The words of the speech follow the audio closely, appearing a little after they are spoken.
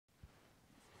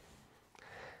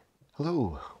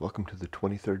Hello, welcome to the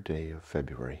 23rd day of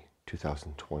February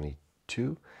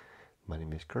 2022. My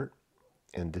name is Kurt,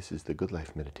 and this is the Good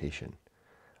Life Meditation,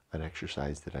 an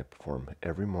exercise that I perform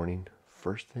every morning,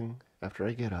 first thing after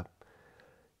I get up,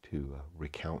 to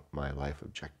recount my life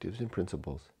objectives and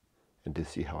principles, and to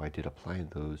see how I did applying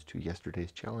those to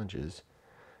yesterday's challenges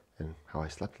and how I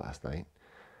slept last night,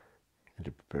 and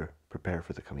to prepare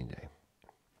for the coming day.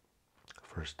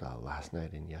 First, last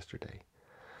night and yesterday.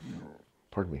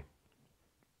 Pardon me.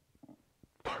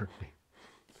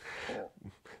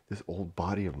 This old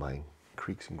body of mine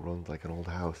creaks and groans like an old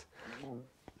house.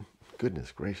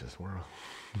 Goodness gracious world.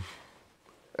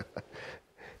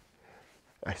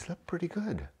 I slept pretty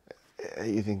good.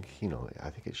 I think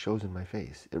it shows in my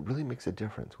face. It really makes a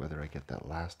difference whether I get that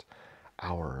last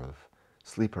hour of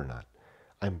sleep or not.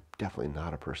 I'm definitely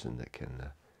not a person that can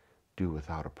do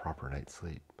without a proper night's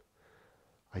sleep.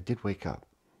 I did wake up,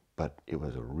 but it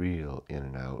was a real in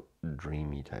and out,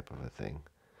 dreamy type of a thing.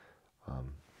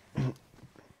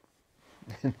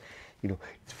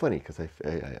 It's funny because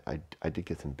I did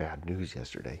get some bad news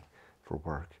yesterday for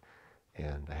work,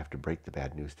 and I have to break the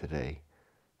bad news today.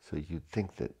 So you'd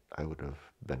think that I would have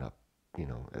been up,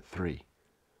 at 3,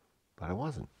 but I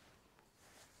wasn't.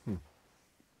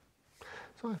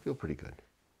 So I feel pretty good.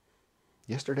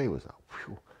 Yesterday was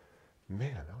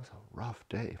that was a rough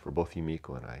day for both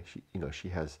Yumiko and I. She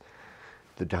has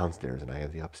the downstairs and I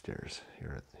have the upstairs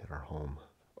here at our home,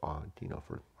 for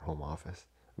our home office.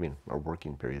 I mean, our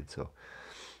working period. So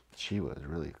she was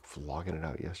really flogging it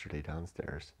out yesterday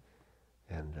downstairs,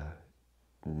 and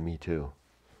me too.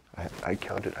 I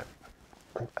counted.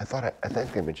 I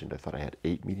think I mentioned I thought I had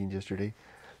 8 meetings yesterday.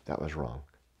 That was wrong.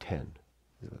 10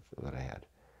 is what I had.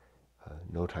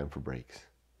 No time for breaks.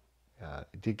 I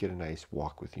did get a nice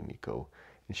walk with Yumiko,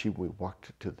 and we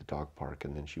walked to the dog park,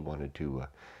 and then she wanted to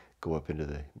go up into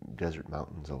the desert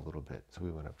mountains a little bit, so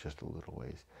we went up just a little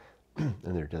ways. And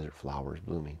there are desert flowers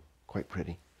blooming, quite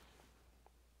pretty.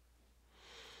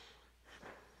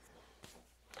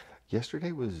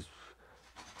 Yesterday was,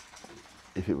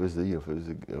 if it was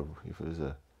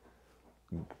a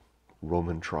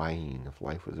Roman trying, if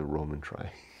life was a Roman trying.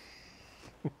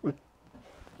 There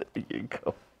you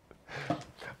go.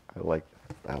 I like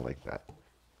that.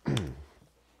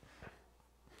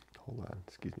 Hold on,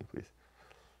 excuse me, please.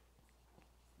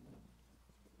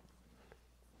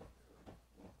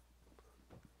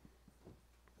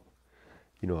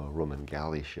 A Roman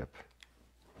galley ship,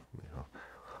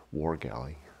 war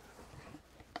galley.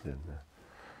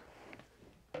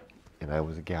 And I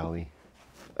was a galley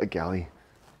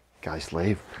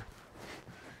slave.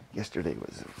 Yesterday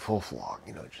was a full flog,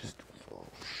 just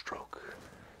full stroke,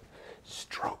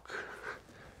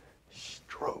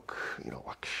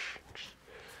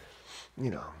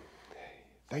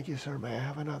 thank you, sir, may I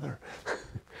have another?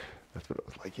 That's what it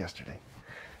was like yesterday.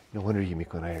 No wonder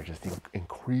Yumiko and I are just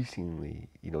increasingly,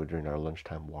 during our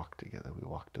lunchtime walk together, we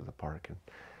walk to the park, and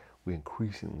we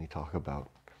increasingly talk about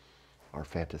our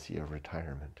fantasy of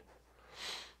retirement,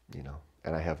 and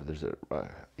there's a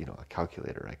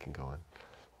calculator I can go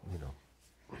and,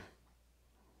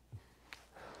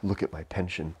 look at my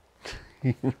pension,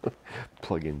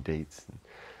 plug in dates. And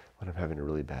when I'm having a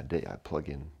really bad day, I plug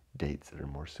in dates that are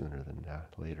more sooner than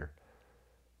later.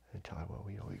 And tell her, well,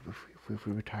 if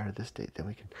we retire this date, then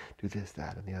we can do this,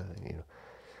 that, and the other thing.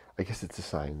 I guess it's a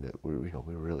sign that we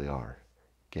really are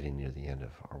getting near the end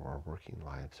of our working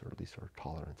lives, or at least our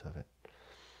tolerance of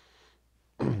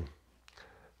it.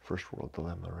 First world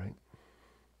dilemma, right?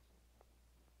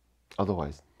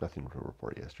 Otherwise, nothing to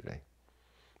report yesterday.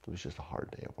 It was just a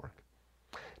hard day at work.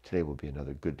 Today will be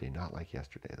another good day, not like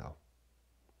yesterday, though.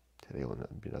 Today will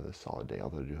be another solid day,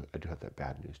 although I do have that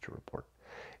bad news to report.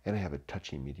 And I have a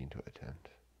touchy meeting to attend.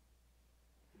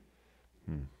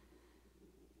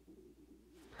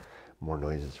 More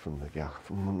noises from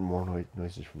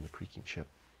noises from the creaking ship.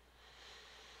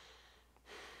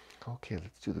 Okay,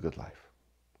 let's do the good life.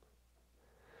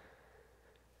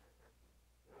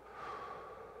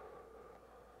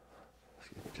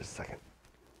 Excuse me just a second.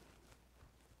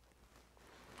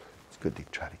 It's good to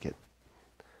try to get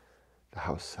the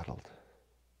house settled.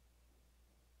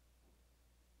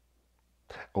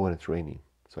 Oh, and it's raining,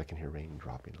 so I can hear rain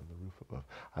dropping on the roof above.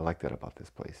 I like that about this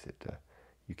place.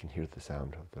 You can hear the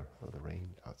sound of the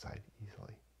rain outside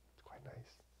easily. It's quite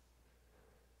nice.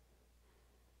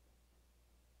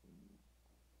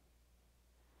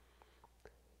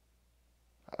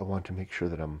 I want to make sure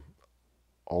that I'm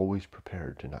always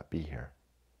prepared to not be here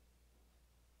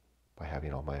by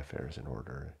having all my affairs in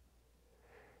order,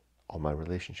 all my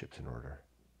relationships in order,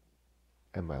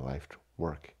 and my life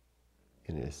work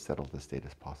in as settled a state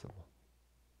as possible.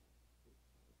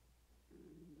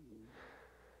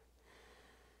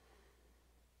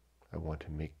 I want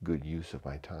to make good use of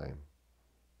my time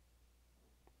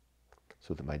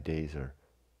so that my days are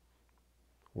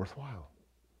worthwhile,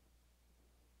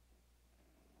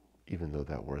 even though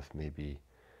that worth may be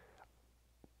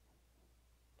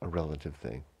a relative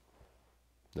thing,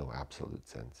 no absolute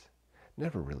sense,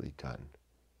 never really done.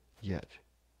 Yet,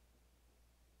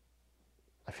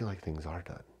 I feel like things are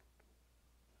done.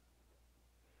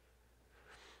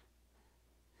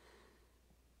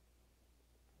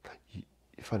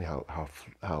 Funny how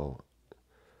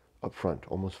upfront,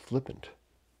 almost flippant,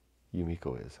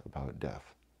 Yumiko is about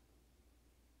death.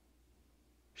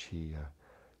 She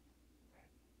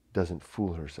doesn't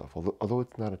fool herself. Although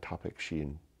it's not a topic she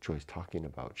enjoys talking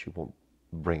about, she won't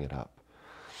bring it up.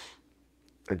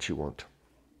 And she won't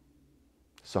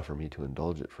suffer me to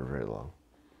indulge it for very long.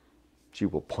 She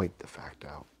will point the fact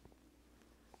out,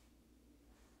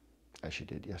 as she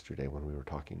did yesterday when we were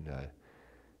talking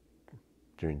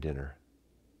during dinner.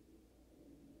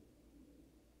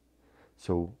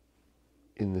 So,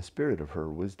 in the spirit of her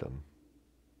wisdom,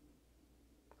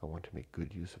 I want to make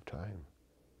good use of time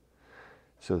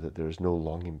so that there's no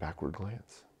longing backward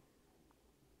glance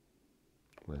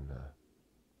when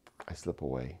I slip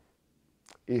away,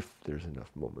 if there's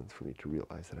enough moments for me to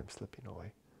realize that I'm slipping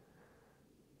away.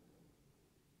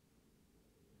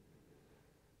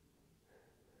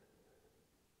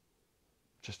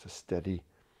 Just a steady,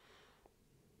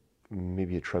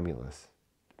 maybe a tremulous,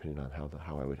 depending on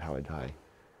how I die.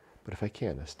 But if I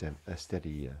can, a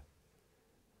steady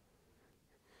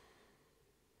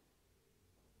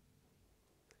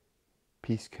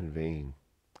peace-conveying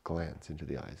glance into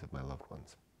the eyes of my loved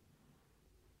ones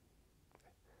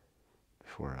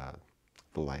before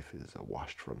the life is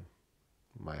washed from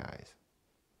my eyes.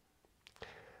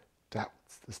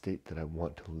 That's the state that I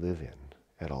want to live in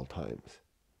at all times,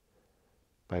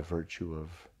 by virtue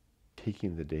of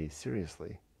taking the day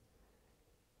seriously,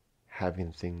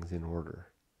 having things in order,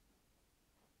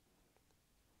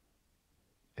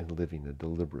 and living a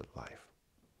deliberate life.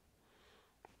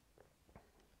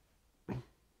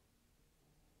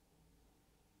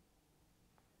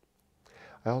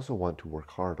 I also want to work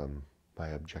hard on my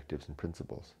objectives and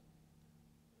principles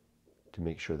to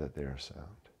make sure that they are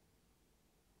sound,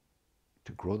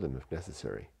 to grow them if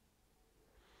necessary,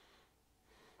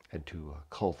 and to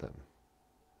cull them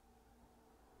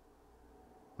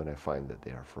when I find that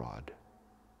they are fraud.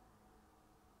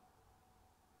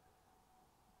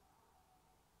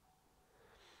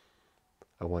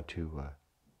 I want to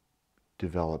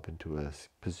develop into a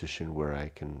position where I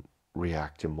can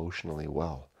react emotionally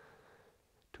well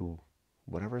to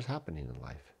whatever is happening in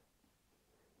life,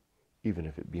 even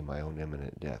if it be my own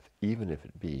imminent death, even if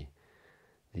it be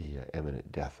the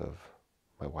imminent death of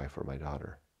my wife or my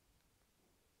daughter.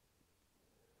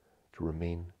 To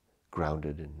remain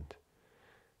grounded and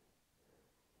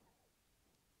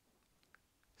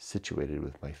situated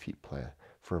with my feet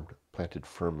planted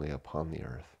firmly upon the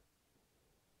earth,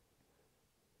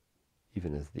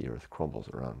 even as the earth crumbles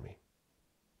around me.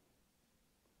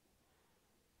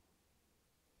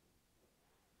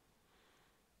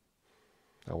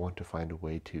 I want to find a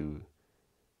way to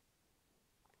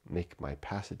make my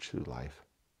passage through life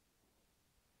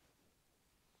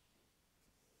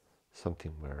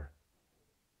something where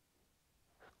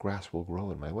grass will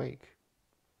grow in my wake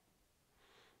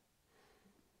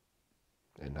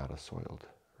and not a soiled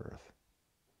earth.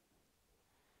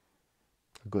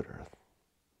 A good earth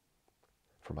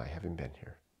for my having been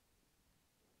here.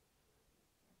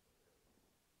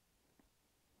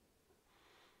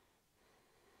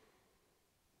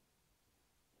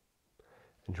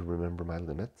 And to remember my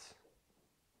limits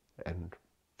and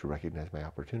to recognize my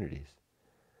opportunities.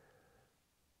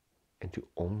 And to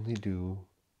only do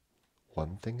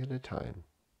one thing at a time,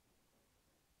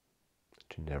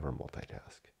 to never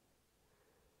multitask.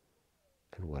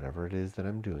 And whatever it is that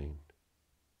I'm doing,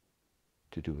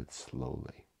 to do it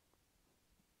slowly,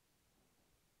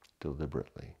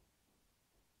 deliberately,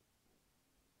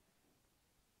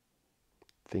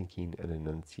 thinking and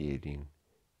enunciating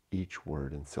each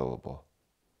word and syllable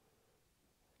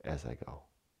as I go.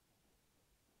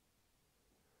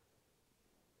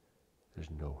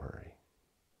 There's no hurry.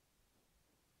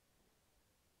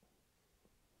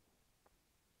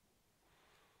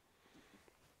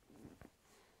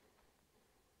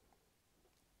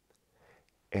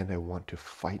 And I want to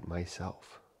fight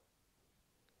myself.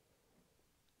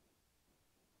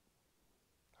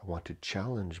 I want to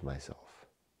challenge myself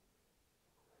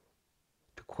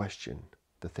to question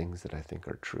the things that I think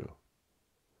are true,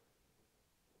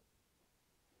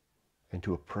 and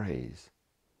to appraise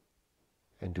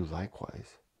and do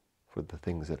likewise for the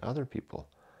things that other people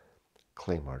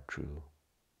claim are true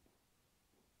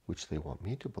which they want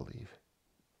me to believe,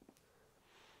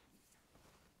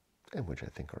 and which I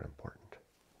think are important.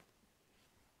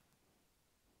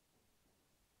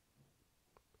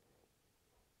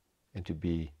 And to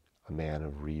be a man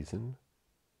of reason,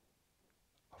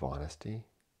 of honesty,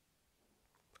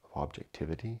 of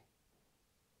objectivity,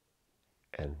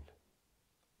 and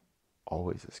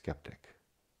always a skeptic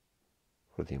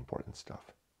for the important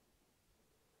stuff.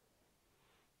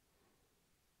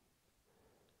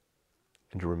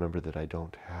 And to remember that I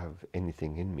don't have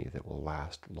anything in me that will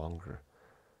last longer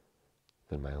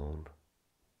than my own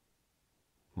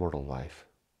mortal life.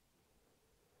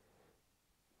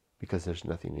 Because there's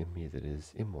nothing in me that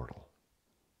is immortal.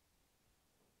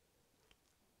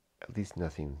 At least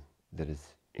nothing that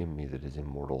is in me that is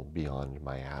immortal beyond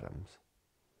my atoms,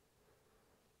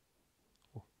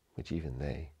 which even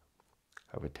they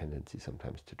have a tendency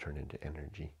sometimes to turn into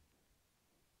energy.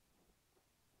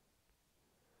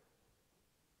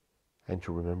 And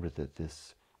to remember that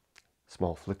this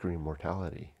small flickering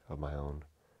mortality of my own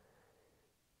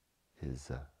is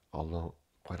alone,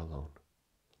 quite alone,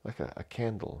 like a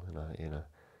candle in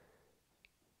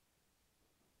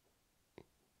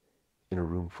a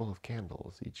room full of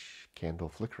candles, each candle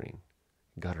flickering,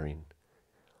 guttering,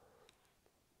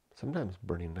 sometimes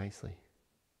burning nicely,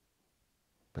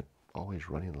 but always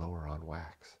running lower on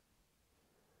wax,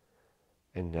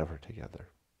 and never together.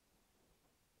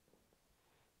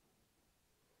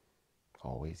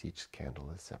 Always each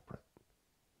candle is separate,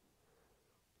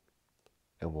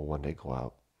 and will one day go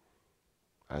out,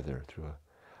 either through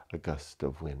a gust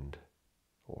of wind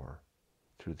or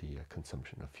through the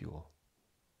consumption of fuel.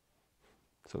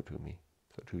 So to me,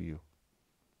 so to you.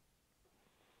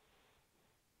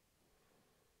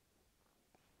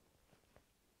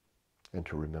 And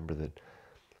to remember that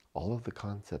all of the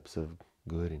concepts of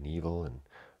good and evil and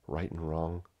right and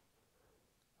wrong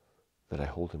that I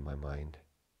hold in my mind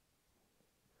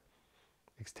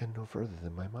extend no further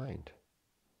than my mind.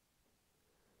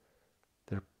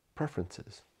 They're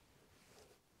preferences,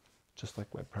 just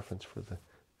like my preference for the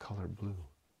color blue.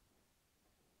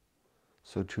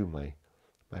 So too my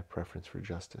preference for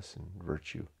justice and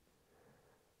virtue,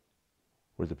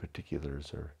 where the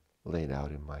particulars are laid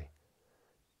out in my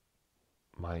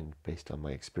mind based on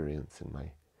my experience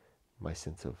and my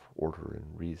sense of order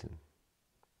and reason.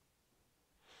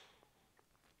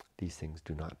 These things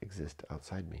do not exist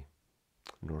outside me,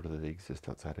 nor do they exist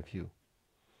outside of you.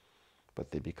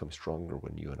 But they become stronger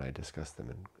when you and I discuss them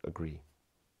and agree.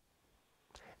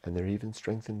 And they're even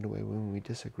strengthened away when we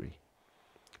disagree,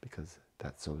 because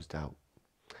that sows doubt,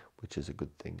 which is a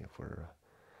good thing if we're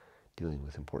dealing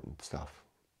with important stuff.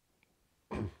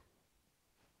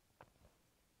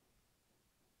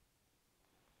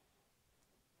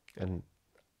 And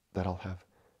that I'll have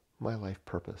my life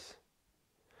purpose,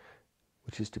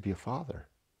 which is to be a father,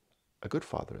 a good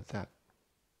father at that.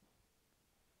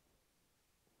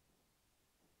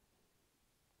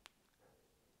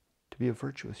 To be a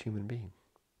virtuous human being,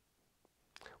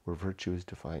 where virtue is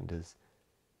defined as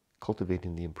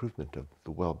cultivating the improvement of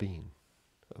the well-being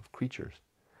of creatures,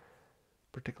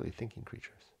 particularly thinking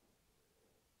creatures,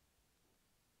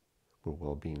 where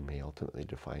well-being may ultimately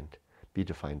be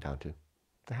defined down to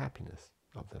the happiness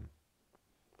of them,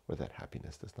 where that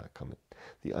happiness does not come at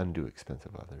the undue expense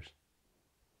of others.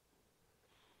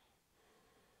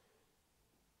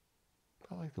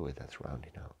 I like the way that's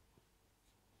rounding out.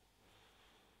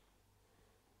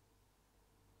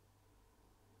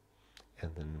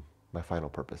 And then my final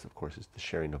purpose, of course, is the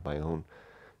sharing of my own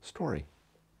story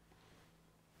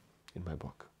in my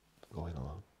book, Going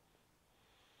Alone.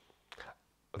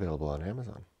 Available on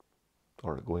Amazon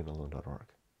or at goingalone.org.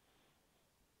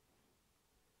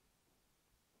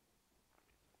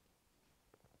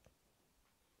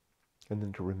 And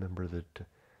then to remember that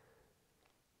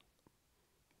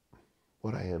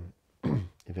what I am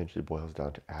eventually boils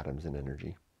down to atoms and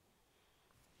energy.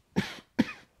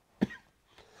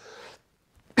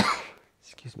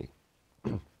 Excuse me.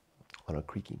 On a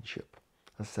creaking ship,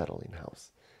 a settling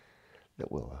house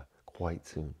that will quite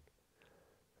soon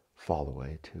fall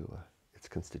away to its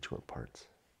constituent parts.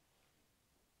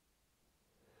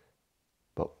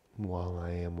 But while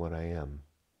I am what I am,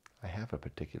 I have a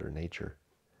particular nature,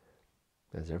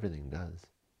 as everything does,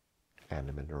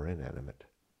 animate or inanimate,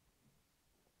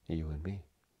 you and me.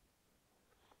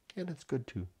 And it's good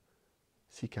to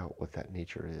seek out what that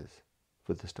nature is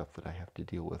for the stuff that I have to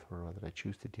deal with or that I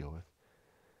choose to deal with,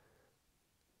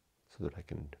 so that I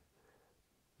can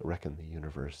reckon the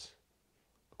universe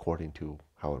according to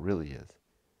how it really is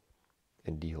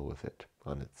and deal with it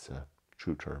on its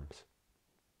true terms,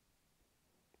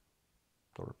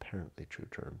 or apparently true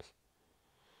terms,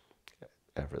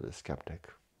 ever the skeptic.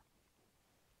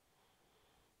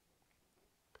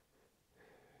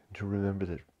 And to remember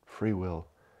that free will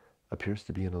appears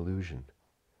to be an illusion,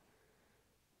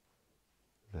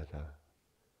 that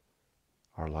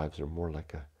our lives are more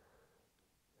like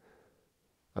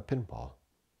a pinball,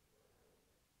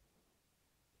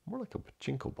 more like a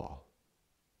pachinko ball,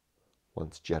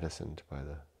 once jettisoned by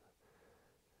the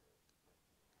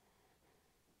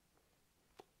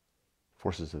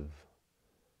forces of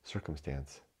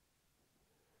circumstance,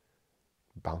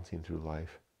 bouncing through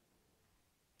life,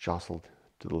 jostled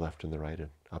to the left and the right and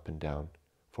up and down,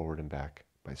 forward and back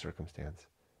by circumstance.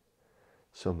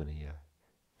 So many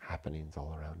happenings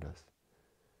all around us.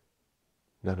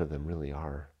 None of them really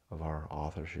are of our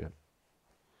authorship.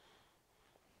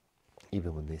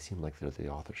 Even when they seem like they're the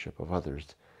authorship of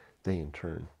others, they in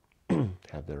turn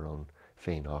have their own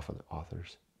feign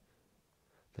authors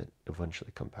that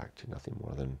eventually come back to nothing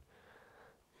more than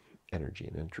energy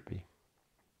and entropy.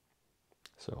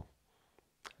 So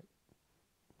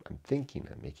I'm thinking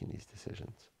I'm making these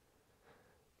decisions,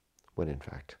 when in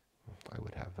fact I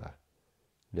would have I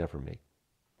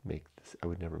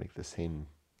would never make the same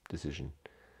decision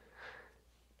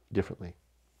differently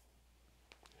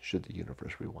should the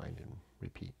universe rewind and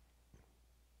repeat.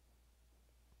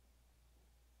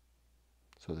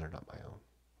 So they're not my own.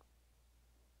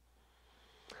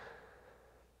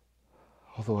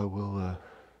 Although I will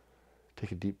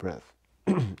take a deep breath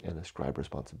and ascribe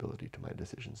responsibility to my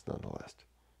decisions nonetheless,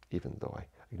 even though I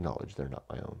acknowledge they're not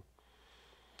my own.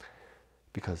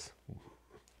 Because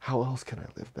how else can I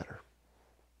live better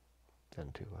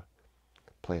than to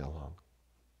play along?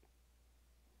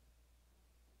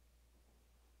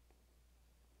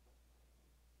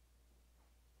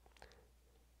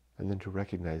 And then to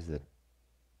recognize that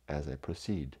as I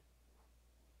proceed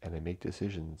and I make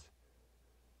decisions,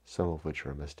 some of which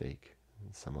are a mistake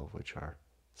and some of which are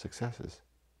successes,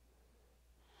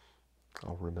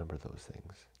 I'll remember those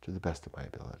things to the best of my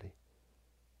ability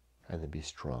and then be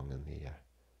strong in the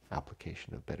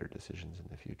application of better decisions in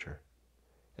the future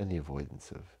and the avoidance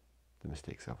of the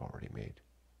mistakes I've already made.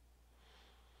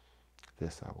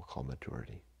 This I will call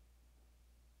maturity.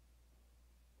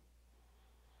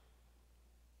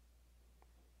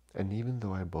 And even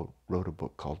though I wrote a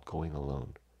book called Going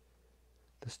Alone,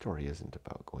 the story isn't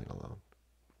about going alone.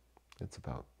 It's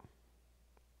about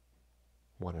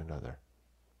one another.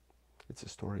 It's a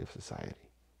story of society.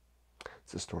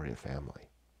 It's a story of family.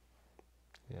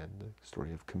 And a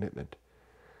story of commitment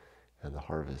and the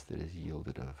harvest that is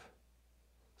yielded of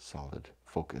solid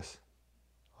focus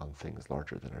on things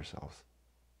larger than ourselves.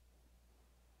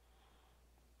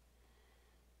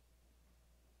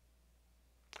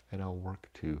 And I'll work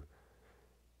to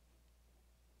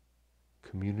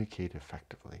communicate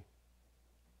effectively,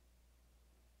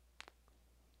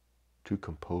 to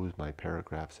compose my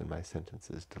paragraphs and my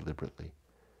sentences deliberately,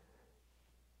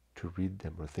 to read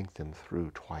them or think them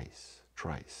through twice,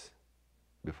 thrice,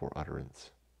 before utterance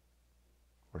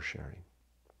or sharing.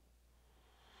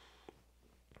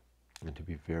 And to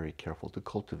be very careful to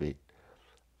cultivate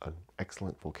an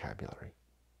excellent vocabulary,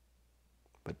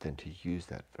 but then to use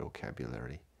that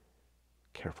vocabulary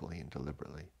carefully and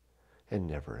deliberately, and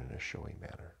never in a showy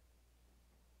manner.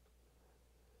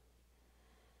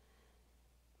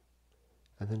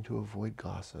 And then to avoid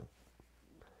gossip,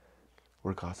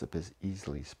 where gossip is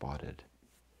easily spotted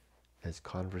as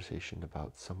conversation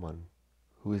about someone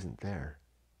who isn't there,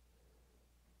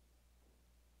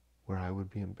 where I would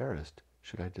be embarrassed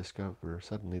should I discover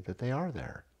suddenly that they are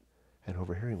there and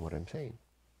overhearing what I'm saying.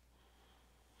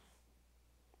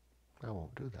 I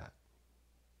won't do that.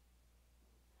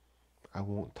 I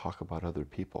won't talk about other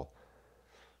people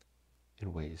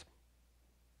in ways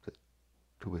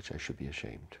to which I should be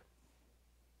ashamed.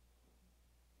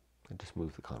 And just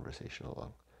move the conversation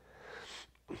along.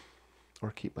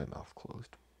 Or keep my mouth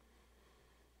closed.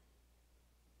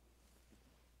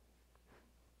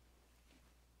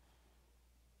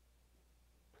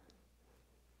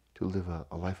 To live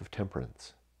a life of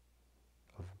temperance,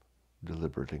 of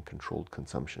deliberate and controlled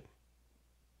consumption.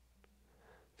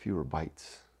 Fewer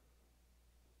bites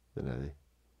than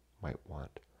I might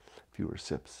want, fewer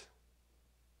sips,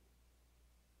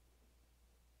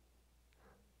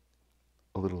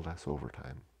 a little less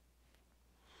overtime,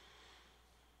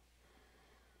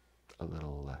 a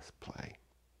little less play,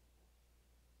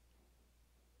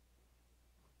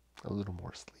 a little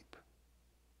more sleep,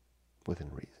 within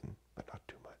reason, but not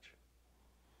too much.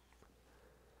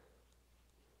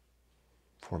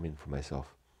 Forming for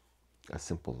myself a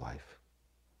simple life,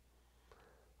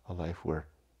 a life where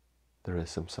there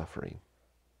is some suffering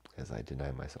as I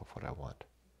deny myself what I want,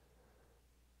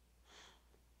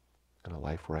 and a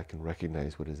life where I can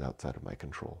recognize what is outside of my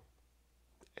control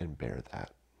and bear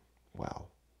that well.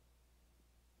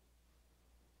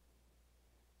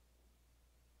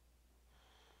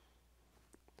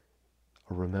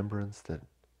 A remembrance that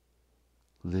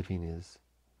living is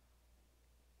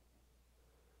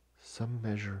some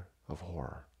measure of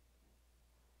horror.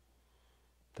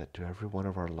 That to every one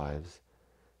of our lives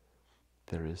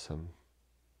there is some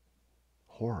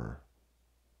horror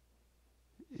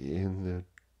in the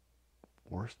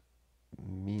worst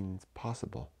means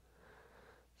possible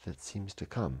that seems to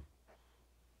come.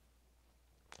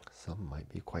 Some might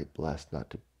be quite blessed not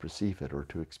to perceive it or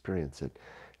to experience it,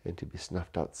 and to be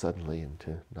snuffed out suddenly and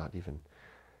to not even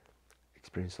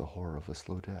experience the horror of a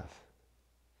slow death.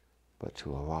 But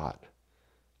to a lot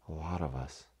of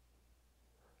us,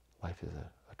 life is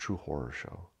a true horror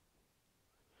show.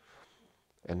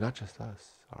 And not just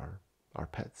us, our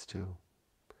pets too,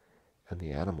 and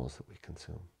the animals that we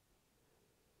consume,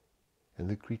 and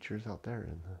the creatures out there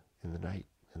in the night,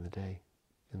 in the day,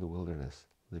 in the wilderness,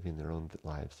 living their own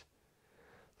lives.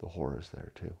 The horror is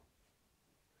there too.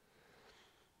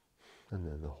 And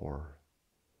then the horror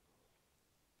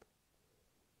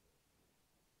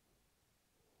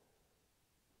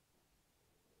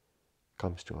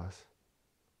comes to us.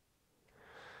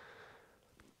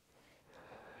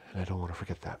 And I don't want to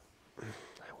forget that.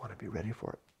 I want to be ready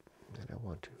for it. And I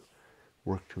want to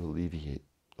work to alleviate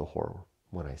the horror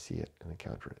when I see it and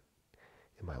encounter it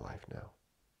in my life now.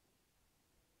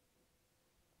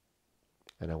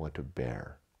 And I want to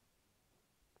bear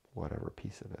whatever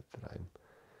piece of it that I'm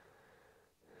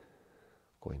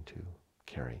going to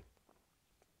carry.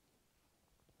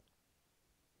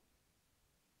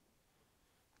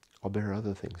 I'll bear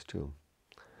other things too.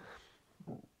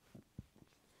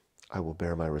 I will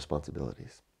bear my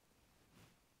responsibilities,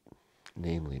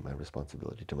 namely my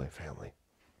responsibility to my family,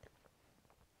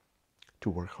 to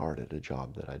work hard at a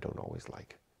job that I don't always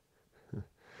like,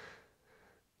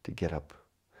 to get up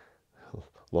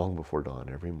long before dawn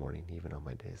every morning, even on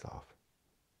my days off,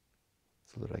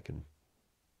 so that I can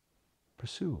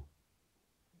pursue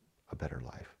a better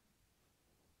life,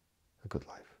 a good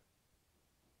life.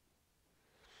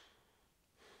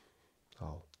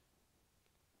 I'll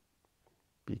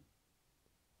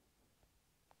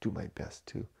do my best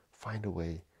to find a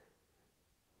way,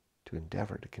 to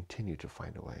endeavor to continue to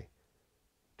find a way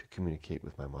to communicate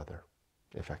with my mother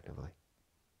effectively,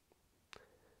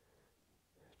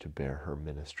 to bear her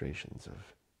ministrations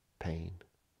of pain,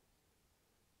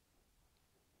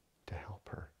 to help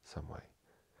her some way,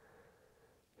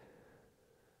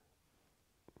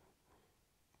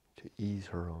 to ease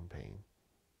her own pain,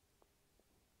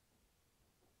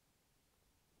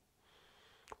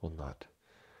 while not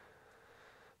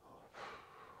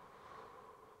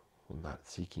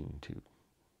seeking to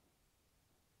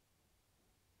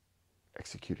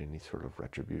execute any sort of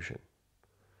retribution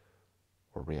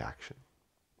or reaction,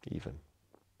 even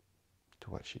to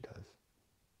what she does.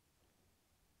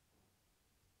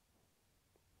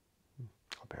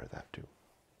 I'll bear that too.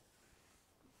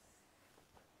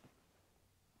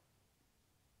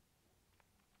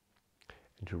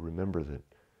 And to remember that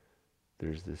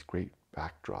there's this great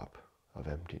backdrop of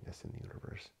emptiness in the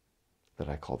universe that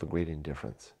I call the great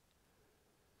indifference,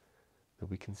 that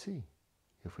we can see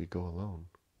if we go alone,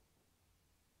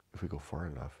 if we go far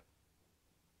enough.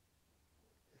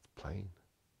 It's plain.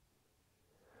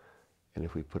 And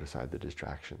if we put aside the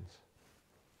distractions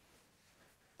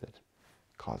that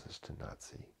cause us to not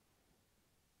see.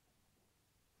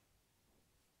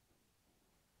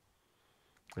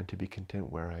 And to be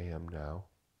content where I am now,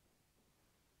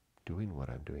 doing what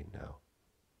I'm doing now,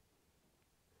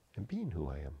 and being who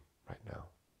I am right now.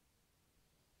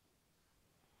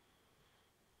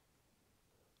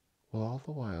 Well, all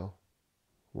the while,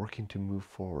 working to move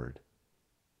forward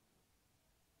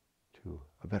to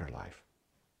a better life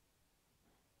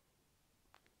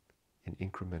in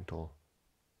incremental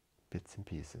bits and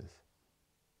pieces,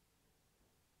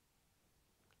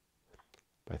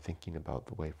 by thinking about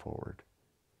the way forward,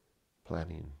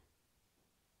 planning,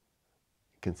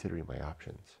 considering my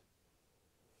options,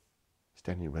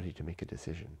 standing ready to make a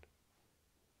decision,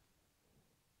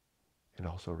 and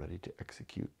also ready to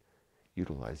execute,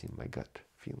 utilizing my gut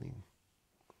feeling,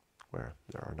 where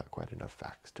there are not quite enough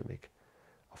facts to make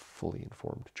a fully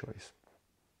informed choice.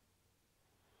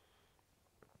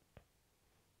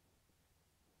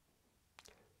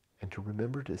 And to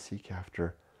remember to seek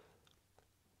after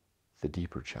the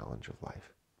deeper challenge of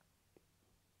life,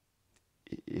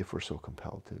 if we're so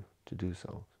compelled to do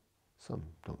so. Some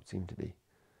don't seem to be.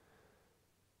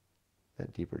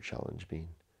 That deeper challenge being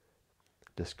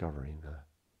discovering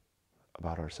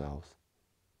about ourselves,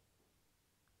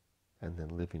 and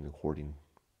then living according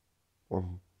or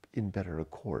in better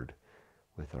accord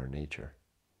with our nature.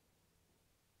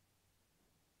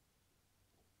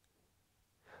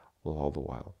 While all the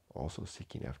while also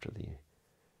seeking after the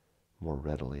more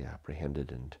readily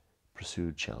apprehended and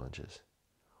pursued challenges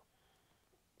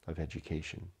of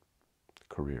education,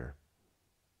 career,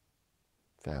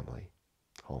 family,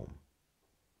 home,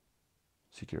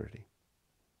 security.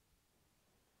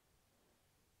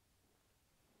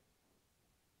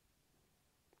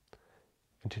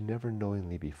 And to never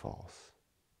knowingly be false,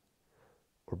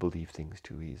 or believe things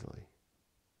too easily,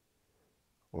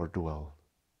 or dwell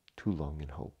too long in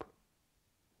hope,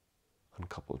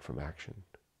 uncoupled from action,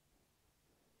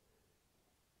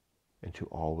 and to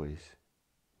always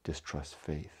distrust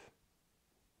faith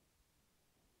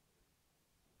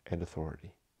and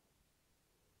authority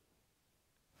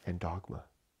and dogma.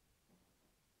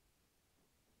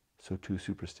 So too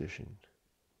superstition,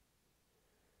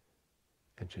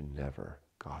 and to never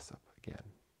gossip again.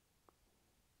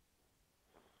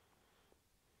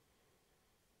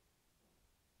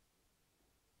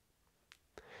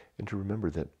 And to remember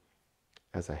that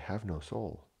as I have no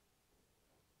soul,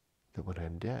 that when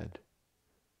I'm dead,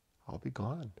 I'll be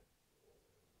gone.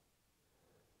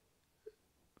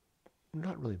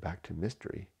 Not really back to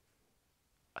mystery.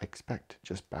 I expect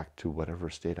just back to whatever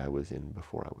state I was in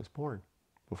before I was born,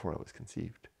 before I was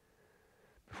conceived,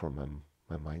 before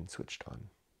my mind switched on.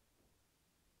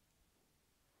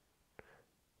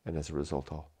 And as a result,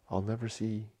 I'll never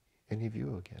see any of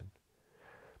you again,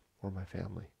 or my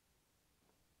family.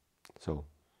 So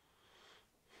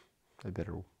I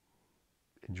better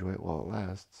enjoy it while it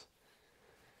lasts,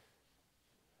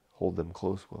 hold them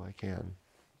close while I can,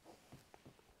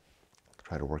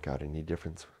 try to work out any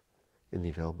differences in the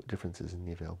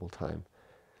available time,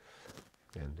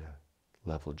 and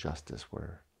level justice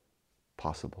where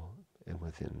possible and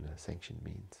within sanctioned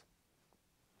means.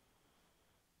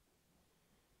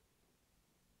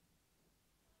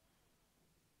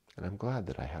 And I'm glad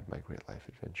that I had my great life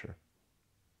adventure,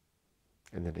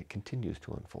 and that it continues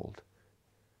to unfold.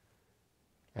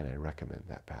 And I recommend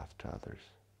that path to others,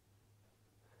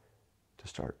 to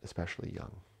start especially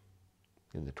young,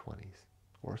 in the 20s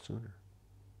or sooner.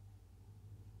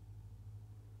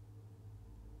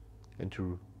 And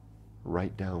to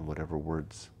write down whatever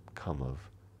words come of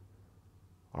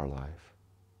our life,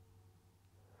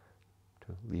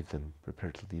 to leave them,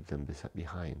 prepare to leave them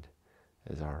behind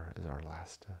as our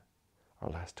last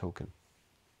token.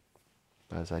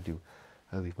 As I do,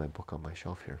 I leave my book on my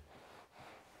shelf here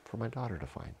for my daughter to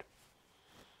find.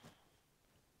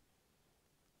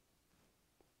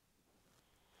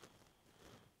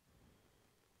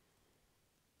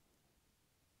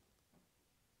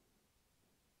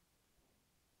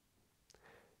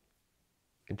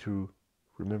 And to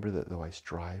remember that though I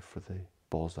strive for the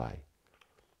bullseye,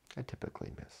 I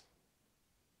typically miss.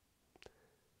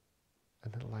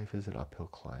 And that life is an uphill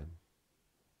climb,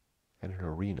 and an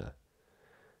arena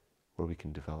where we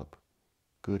can develop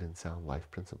good and sound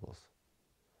life principles,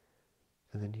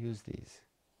 and then use these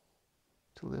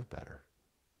to live better,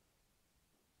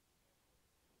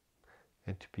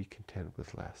 and to be content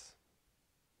with less,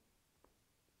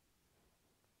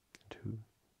 and to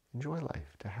enjoy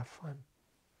life, to have fun.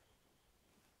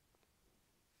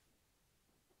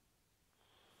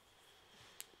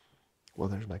 Well,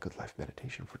 there's my good life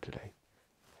meditation for today.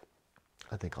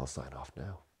 I think I'll sign off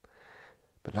now,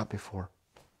 but not before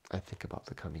I think about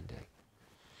the coming day.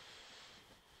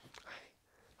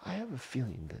 I have a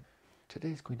feeling that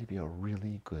today's going to be a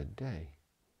really good day.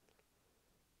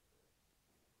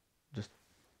 Just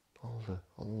all the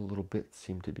little bits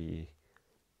seem to be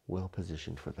well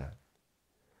positioned for that.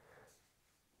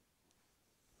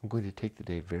 I'm going to take the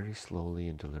day very slowly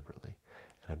and deliberately,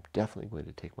 and I'm definitely going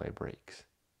to take my breaks.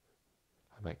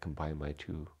 I might combine my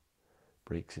 2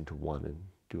 breaks into one and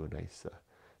do a nice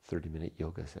 30-minute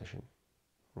yoga session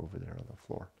over there on the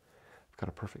floor. I've got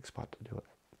a perfect spot to do it.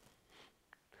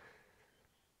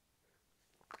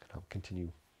 And I'll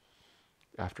continue,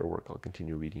 after work, I'll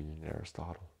continue reading in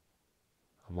Aristotle.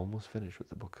 I'm almost finished with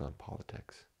the book on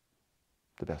politics,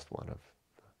 the best one of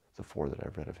the 4 that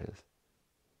I've read of his.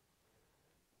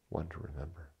 One to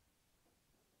remember.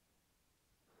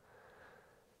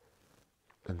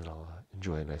 And then I'll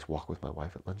enjoy a nice walk with my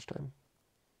wife at lunchtime,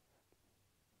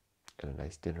 and a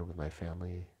nice dinner with my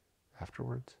family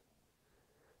afterwards.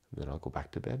 And then I'll go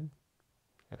back to bed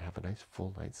and have a nice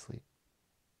full night's sleep.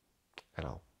 And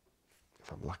I'll,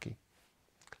 if I'm lucky,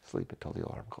 sleep until the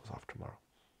alarm goes off tomorrow.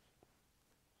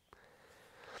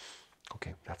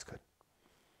 Okay, that's good.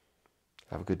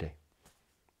 Have a good day.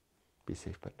 Be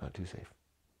safe, but not too safe.